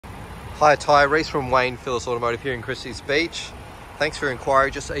Hi, Reece from Phillis Automotive here in Christies Beach. Thanks for your inquiry.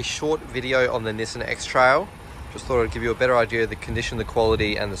 Just a short video on the Nissan X-Trail. Just thought I'd give you a better idea of the condition, the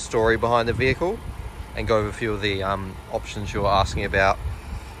quality and the story behind the vehicle and go over a few of the options you were asking about.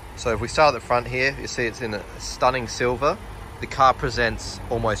 So if we start at the front here, you see it's in a stunning silver. The car presents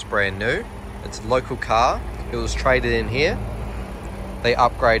almost brand new. It's a local car. It was traded in here. They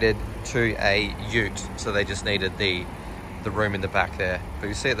upgraded to a ute, so they just needed the room in the back there. But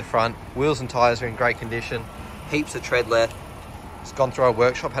you see at the front, wheels and tyres are in great condition, heaps of tread left. It's gone through our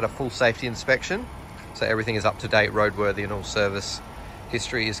workshop, had a full safety inspection, so everything is up to date, roadworthy, and all service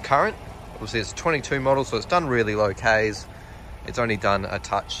history is current. Obviously it's a 22 model, so it's done really low Ks. It's only done a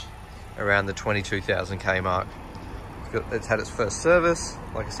touch around the 22,000 K mark. It's had its first service.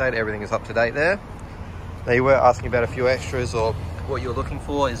 Like I said, everything is up to date there. Now you were asking about a few extras, or what you're looking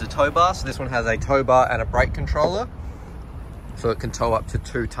for is a tow bar. So this one has a tow bar and a brake controller. So it can tow up to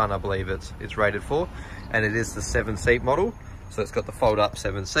 2 ton, I believe it's rated for. And it is the 7-seat model. So it's got the fold up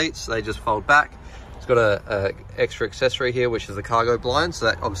 7 seats. They just fold back. It's got a extra accessory here, which is the cargo blind. So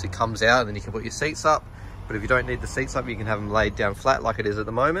that obviously comes out and then you can put your seats up. But if you don't need the seats up, you can have them laid down flat like it is at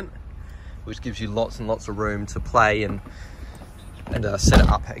the moment, which gives you lots and lots of room to play and set it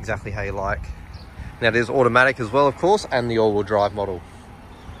up exactly how you like. Now it is automatic as well, of course, and the all-wheel drive model.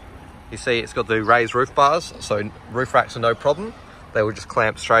 You see it's got the raised roof bars, so roof racks are no problem. They will just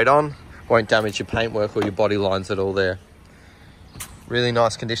clamp straight on, won't damage your paintwork or your body lines at all there. Really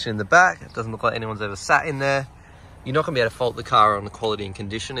nice condition in the back. It doesn't look like anyone's ever sat in there. You're not going to be able to fault the car on the quality and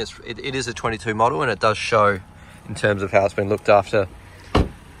condition. It is a 22 model, and it does show in terms of how it's been looked after.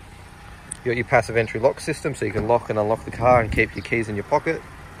 You've got your passive entry lock system, so you can lock and unlock the car and keep your keys in your pocket.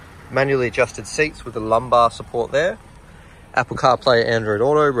 Manually adjusted seats with the lumbar support there. Apple CarPlay, Android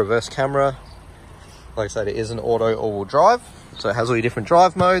Auto, reverse camera. Like I said, it is an auto all-wheel drive, so it has all your different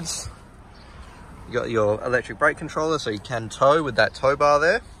drive modes. You got your electric brake controller, so you can tow with that tow bar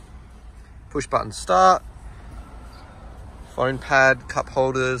there. Push button start. Phone pad, cup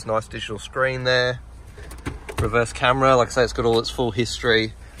holders, nice digital screen there. Reverse camera, like I say, it's got all its full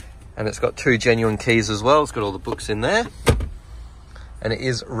history, and it's got 2 genuine keys as well. It's got all the books in there, and it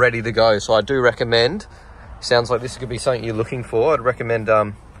is ready to go. So I do recommend, sounds like this could be something you're looking for. I'd recommend,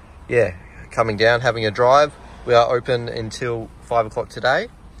 coming down, having a drive. We are open until 5 o'clock today,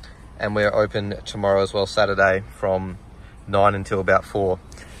 and we're open tomorrow as well, Saturday, from 9 until about 4.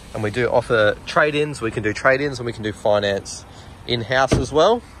 And we do offer trade-ins. We can do trade-ins and we can do finance in-house as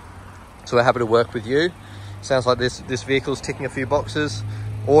well. So we're happy to work with you. Sounds like this vehicle's ticking a few boxes.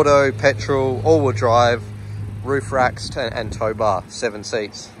 Auto, petrol, all-wheel drive, roof racks and tow bar, 7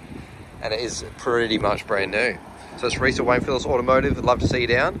 seats. And it is pretty much brand new. So it's Reece at Phillis Automotive. I'd love to see you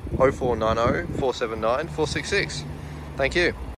down. 0490 479 466. Thank you.